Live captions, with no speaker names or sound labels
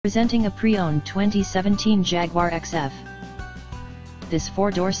Presenting a pre-owned 2017 Jaguar XF. This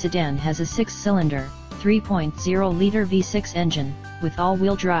four-door sedan has a six-cylinder, 3.0-liter V6 engine, with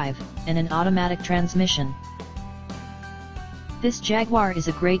all-wheel drive, and an automatic transmission. This Jaguar is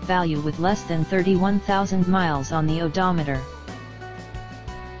a great value with less than 31,000 miles on the odometer.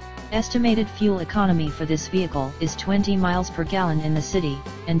 Estimated fuel economy for this vehicle is 20 miles per gallon in the city,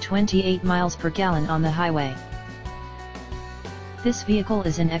 and 28 miles per gallon on the highway. This vehicle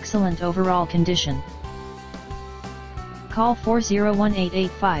is in excellent overall condition. Call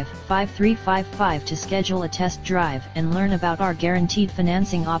 401-885-5355 to schedule a test drive and learn about our guaranteed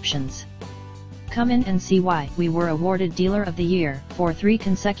financing options. Come in and see why we were awarded Dealer of the Year for 3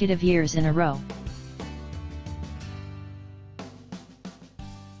 consecutive years in a row.